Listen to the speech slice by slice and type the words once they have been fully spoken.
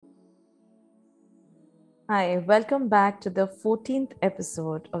Hi, welcome back to the 14th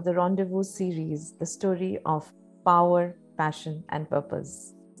episode of the Rendezvous series, the story of power, passion, and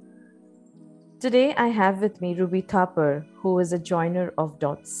purpose. Today, I have with me Ruby Thapar, who is a joiner of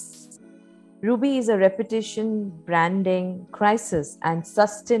dots. Ruby is a reputation, branding, crisis, and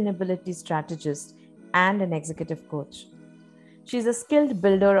sustainability strategist and an executive coach. She's a skilled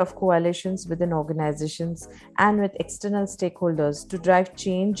builder of coalitions within organizations and with external stakeholders to drive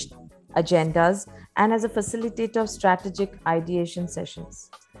change agendas and as a facilitator of strategic ideation sessions.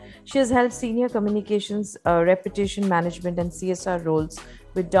 She has held senior communications, reputation management, and CSR roles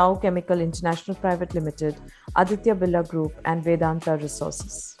with Dow Chemical International Private Limited, Aditya Birla Group, and Vedanta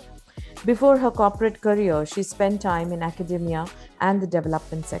Resources. Before her corporate career, she spent time in academia and the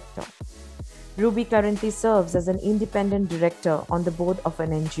development sector. Ruby currently serves as an independent director on the board of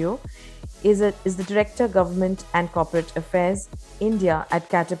an NGO, is the Director Government and Corporate Affairs India at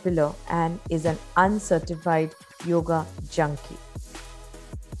Caterpillar, and is an uncertified yoga junkie.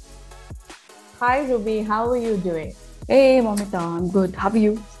 Hi Ruby, how are you doing? Hey, Momita, I'm good. How are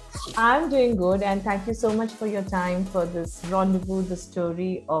you? I'm doing good, and thank you so much for your time for this rendezvous, the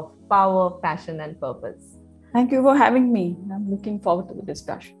story of power, passion, and purpose. Thank you for having me. I'm looking forward to the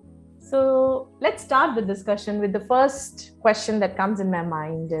discussion. So let's start the discussion with the first question that comes in my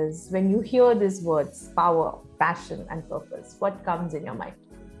mind is when you hear these words, power, passion, and purpose, what comes in your mind?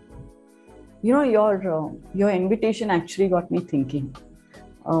 You know, your invitation actually got me thinking.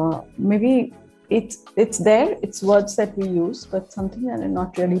 Maybe it's there. It's words that we use, but something that I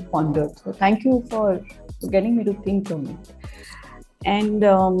not really pondered. So thank you for getting me to think on it.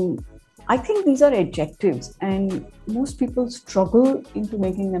 And I think these are adjectives, and most people struggle into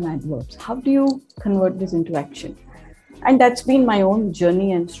making them adverbs. How do you convert this into action? And that's been my own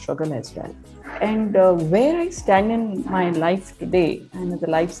journey and struggle as well. And where I stand in my life today, and at the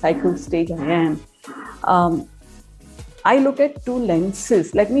life cycle stage I am, I look at two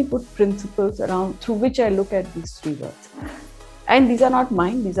lenses. Let me put principles around through which I look at these three words. And these are not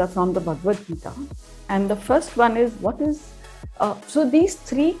mine, these are from the Bhagavad Gita. And the first one is so these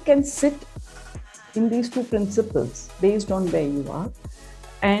three can sit in these two principles based on where you are.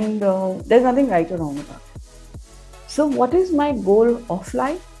 And there's nothing right or wrong about it. So what is my goal of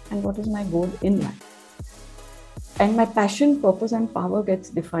life and what is my goal in life? And my passion, purpose, and power gets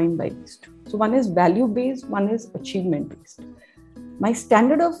defined by these two. So one is value-based, one is achievement-based. My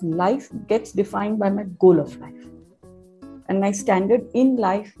standard of life gets defined by my goal of life. And my standard in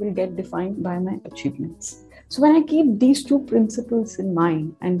life will get defined by my achievements. So when I keep these two principles in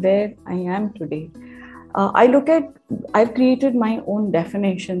mind and where I am today, I've created my own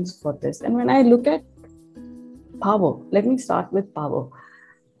definitions for this. And when I look at power, let me start with power.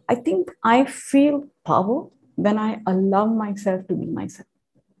 I think I feel power when I allow myself to be myself.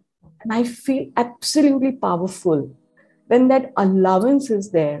 And I feel absolutely powerful when that allowance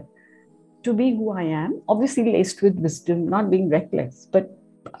is there to be who I am, obviously laced with wisdom, not being reckless, but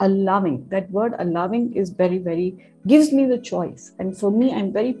allowing. That word allowing is gives me the choice. And for me,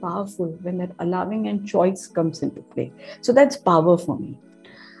 I'm very powerful when that allowing and choice comes into play. So that's power for me.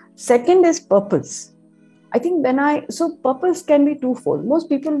 Second is purpose. I think so purpose can be twofold. Most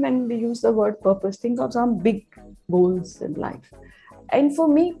people, when they use the word purpose, think of some big goals in life. And for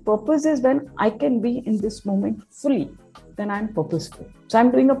me, purpose is when I can be in this moment fully, then I'm purposeful. So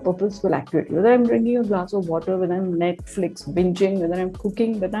I'm doing a purposeful activity, whether I'm drinking a glass of water, whether I'm Netflix binging, whether I'm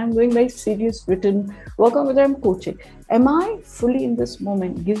cooking, whether I'm doing very serious written work, or whether I'm coaching. Am I fully in this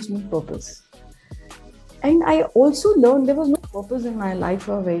moment gives me purpose. And I also learned there was no purpose in my life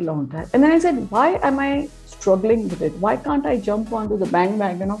for a very long time. And then I said, why am I struggling with it? Why can't I jump onto the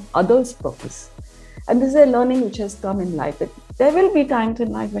bandwagon of others' purpose? And this is a learning which has come in life. That there will be times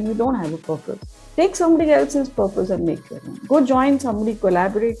in life when you don't have a purpose. Take somebody else's purpose and make your own. Go join somebody,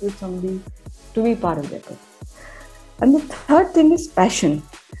 collaborate with somebody to be part of their purpose. And the third thing is passion.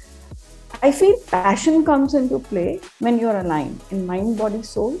 I feel passion comes into play when you're aligned in mind, body,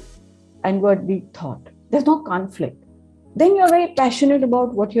 soul, and word, deed, thought. There's no conflict. Then you're very passionate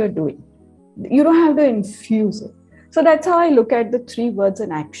about what you're doing. You don't have to infuse it. So that's how I look at the three words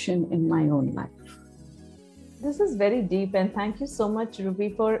in action in my own life. This is very deep, and thank you so much, Ruby,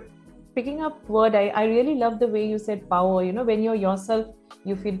 for picking up word. I really love the way you said power. You know, when you're yourself,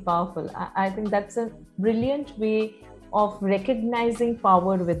 you feel powerful. I think that's a brilliant way of recognizing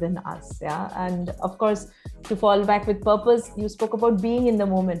power within us. Yeah. And of course, to fall back with purpose, you spoke about being in the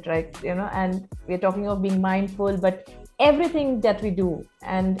moment, right? You know, and we're talking of being mindful, but everything that we do.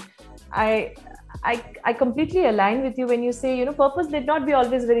 And I completely align with you when you say, you know, purpose need not be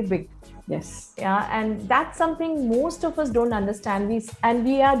always very big. Yes. Yeah, and that's something most of us don't understand.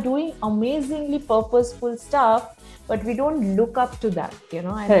 We are doing amazingly purposeful stuff, but we don't look up to that, you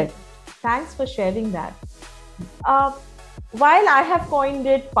know. And Correct. thanks for sharing that. Uh, while I have coined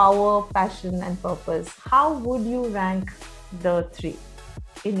it power, passion, and purpose, how would you rank the three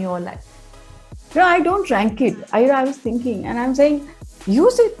in your life? No, I don't rank it. I was thinking, and I'm saying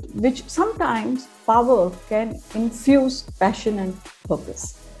use it, which sometimes power can infuse passion and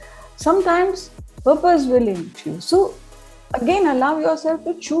purpose. Sometimes purpose will infuse. So again, allow yourself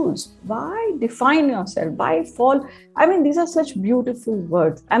to choose. Why define yourself? Why fall? I mean, these are such beautiful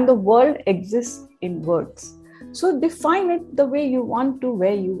words, and the world exists in words. So define it the way you want to,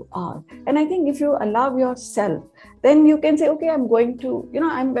 where you are. And I think if you allow yourself, then you can say, okay, I'm going to,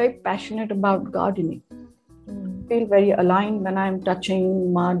 I'm very passionate about gardening. Feel very aligned when I'm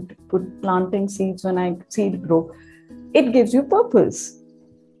touching mud, planting seeds when I seed grow. It gives you purpose.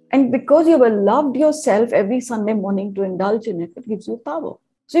 And because you have loved yourself every Sunday morning to indulge in it, it gives you power.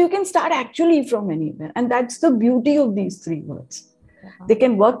 So you can start actually from anywhere. And that's the beauty of these three words. They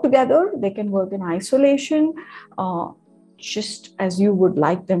can work together. They can work in isolation, just as you would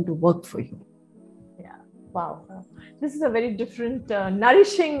like them to work for you. Yeah. Wow. This is a very different,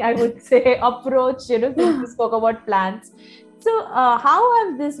 nourishing, I would say, approach, since you spoke about plants. So how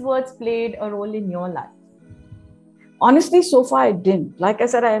have these words played a role in your life? Honestly, so far I didn't. Like I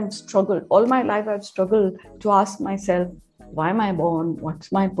said, I have struggled. All my life I've struggled to ask myself, why am I born?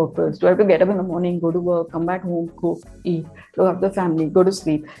 What's my purpose? Do I have to get up in the morning, go to work, come back home, cook, eat, look after the family, go to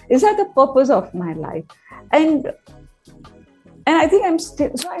sleep? Is that the purpose of my life? And I think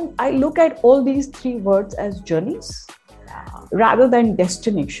I look at all these three words as journeys rather than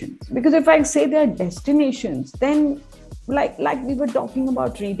destinations. Because if I say they're destinations, then like we were talking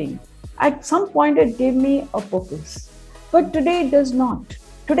about reading, at some point it gave me a purpose. But today it does not.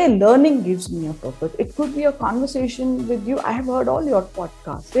 Today, learning gives me a purpose. It could be a conversation with you. I have heard all your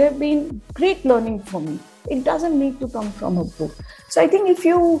podcasts. They have been great learning for me. It doesn't need to come from a book. So I think if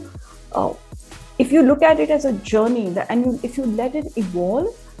you look at it as a journey if you let it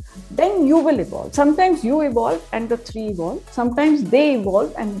evolve, then you will evolve. Sometimes you evolve and the three evolve. Sometimes they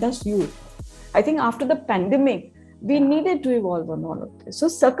evolve and thus you evolve. I think after the pandemic, we needed to evolve on all of this. So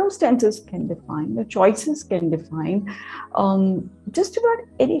circumstances can define, the choices can define just about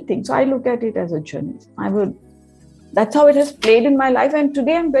anything. So I look at it as a journey. That's how it has played in my life. And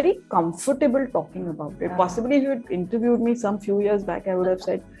today I'm very comfortable talking about it. Possibly if you had interviewed me some few years back, I would have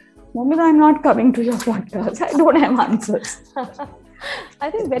said, Momita, I'm not coming to your podcast. I don't have answers.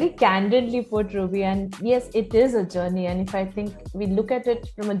 I think very candidly put, Ruby. And yes, it is a journey. And if I think we look at it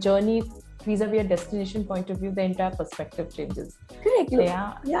from a journey vis-a-vis a destination point of view, the entire perspective changes. Correct.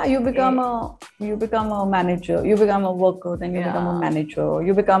 Yeah. You become a manager, you become a worker, then you become a manager,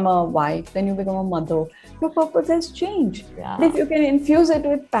 you become a wife, then you become a mother. Your purpose has changed. And if you can infuse it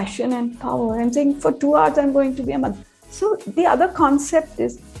with passion and power and saying, for 2 hours I'm going to be a mother. So the other concept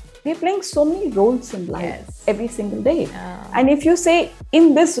is we're playing so many roles in life every single day. And if you say,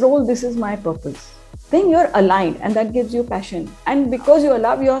 in this role, this is my purpose, then you're aligned and that gives you passion. And because you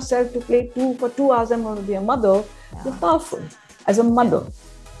allow yourself to play for 2 hours, I'm going to be a mother, you're powerful as a mother.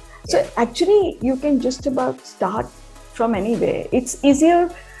 So actually, you can just about start from anywhere. It's easier.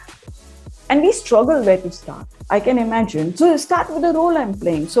 And we struggle where to start. I can imagine. So start with the role I'm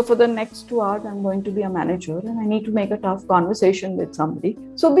playing. So for the next 2 hours, I'm going to be a manager and I need to make a tough conversation with somebody.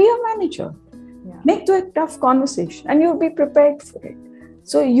 So be a manager. Make a tough conversation and you'll be prepared for it.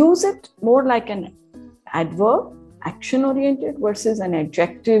 So use it more like an adverb, action-oriented versus an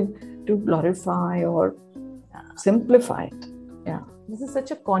adjective to glorify or simplify it. Yeah. This is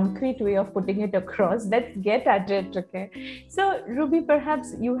such a concrete way of putting it across. Let's get at it, okay? So, Ruby,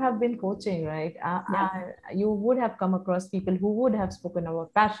 perhaps you have been coaching, right? You would have come across people who would have spoken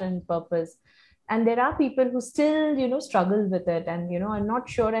about passion, purpose, and there are people who still, struggle with it and, are not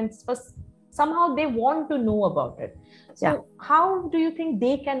sure and somehow they want to know about it. So, how do you think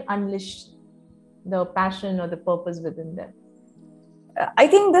they can unleash the passion or the purpose within them? I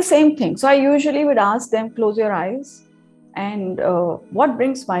think the same thing. So I usually would ask them, close your eyes and what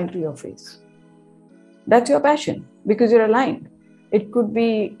brings smile to your face? That's your passion because you're aligned. It could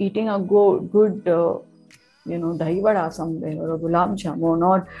be eating a good dahi vada somewhere or a gulab jamun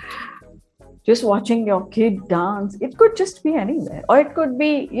or just watching your kid dance. It could just be anywhere. Or it could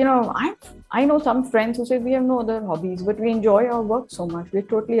be, I know some friends who say we have no other hobbies, but we enjoy our work so much. We're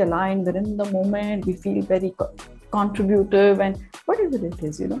totally aligned. We're in the moment. We feel very contributive and whatever it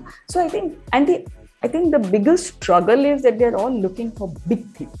is, So I think, I think the biggest struggle is that they're all looking for big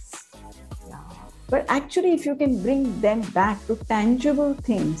things. But actually, if you can bring them back to tangible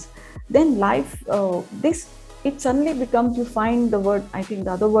things, then life, it suddenly becomes, you find the word, I think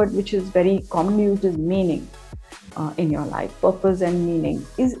the other word which is very commonly used is meaning. In your life, purpose and meaning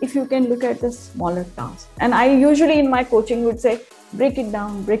is if you can look at the smaller tasks. And I usually in my coaching would say, break it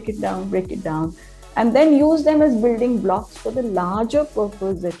down, break it down, break it down, and then use them as building blocks for the larger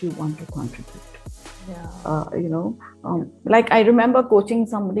purpose that you want to contribute. Like I remember coaching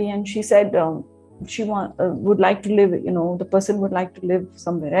somebody, and she said she would like to live, the person would like to live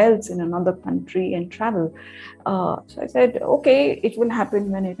somewhere else in another country and travel. So I said, okay, it will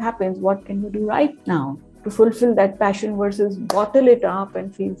happen when it happens. What can you do right now to fulfill that passion versus bottle it up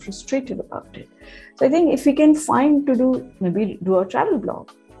and feel frustrated about it? So I think if we can find maybe do a travel blog,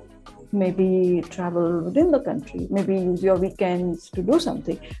 maybe travel within the country, maybe use your weekends to do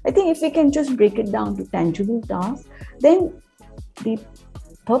something. I think if we can just break it down to tangible tasks, then the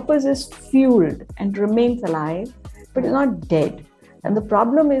purpose is fueled and remains alive, but it's not dead. And the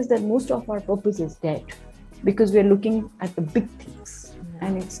problem is that most of our purpose is dead because we're looking at the big things.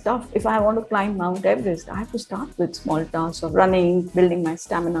 And it's tough. If I want to climb Mount Everest, I have to start with small tasks of running, building my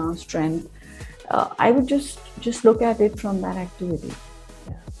stamina, strength. I would just look at it from that activity.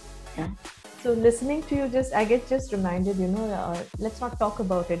 Yeah. So listening to you, I get just reminded, let's not talk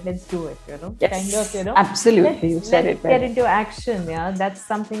about it, let's do it, Yes, kind of, absolutely. You said it better. Get into action. Yeah, that's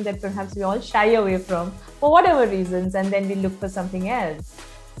something that perhaps we all shy away from for whatever reasons, and then we look for something else.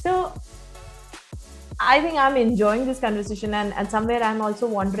 So I think I'm enjoying this conversation, and somewhere I'm also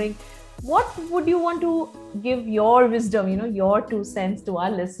wondering, what would you want to give your wisdom, your 2 cents to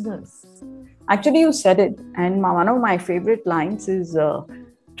our listeners? Actually, you said it. And one of my favorite lines is,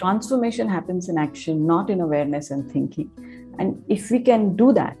 transformation happens in action, not in awareness and thinking. And if we can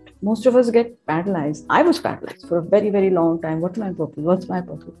do that, most of us get paralyzed. I was paralyzed for a very, very long time. What's my purpose? What's my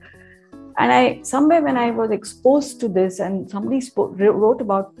purpose? And somewhere when I was exposed to this, and somebody wrote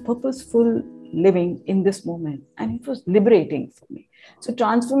about purposeful living in this moment, and it was liberating for me. So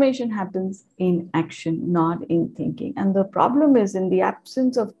transformation happens in action, not in thinking. And the problem is, in the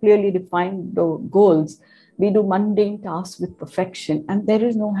absence of clearly defined goals, we do mundane tasks with perfection, and there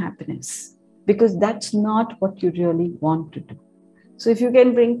is no happiness because that's not what you really want to do. So if you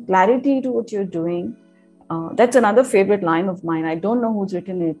can bring clarity to what you're doing, that's another favorite line of mine. I don't know who's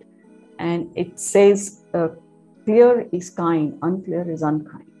written it. And it says, clear is kind, unclear is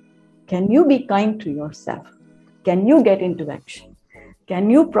unkind. Can you be kind to yourself? Can you get into action? Can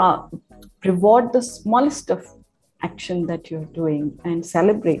you reward the smallest of action that you're doing and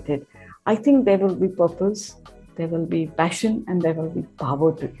celebrate it? I think there will be purpose, there will be passion, and there will be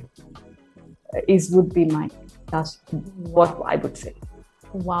power to you. Would be that's what I would say.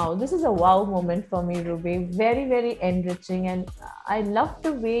 Wow, this is a wow moment for me, Ruby. Very, very enriching. And I love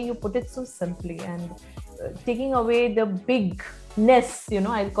the way you put it so simply and taking away the bigness,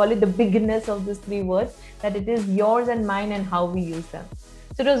 I'll call it the bigness of these 3 words, that it is yours and mine and how we use them.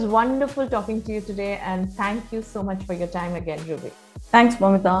 So it was wonderful talking to you today. And thank you so much for your time again, Ruby. Thanks,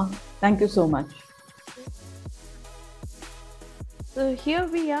 Mamita. Thank you so much. So here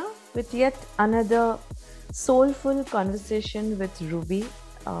we are with yet another soulful conversation with Ruby.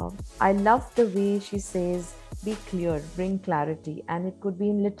 I love the way she says, be clear, bring clarity. And it could be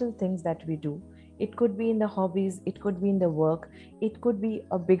in little things that we do. It could be in the hobbies, it could be in the work, it could be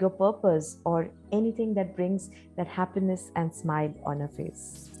a bigger purpose or anything that brings that happiness and smile on her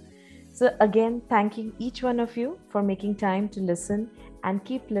face. So again, thanking each one of you for making time to listen and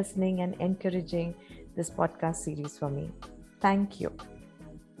keep listening and encouraging this podcast series for me. Thank you.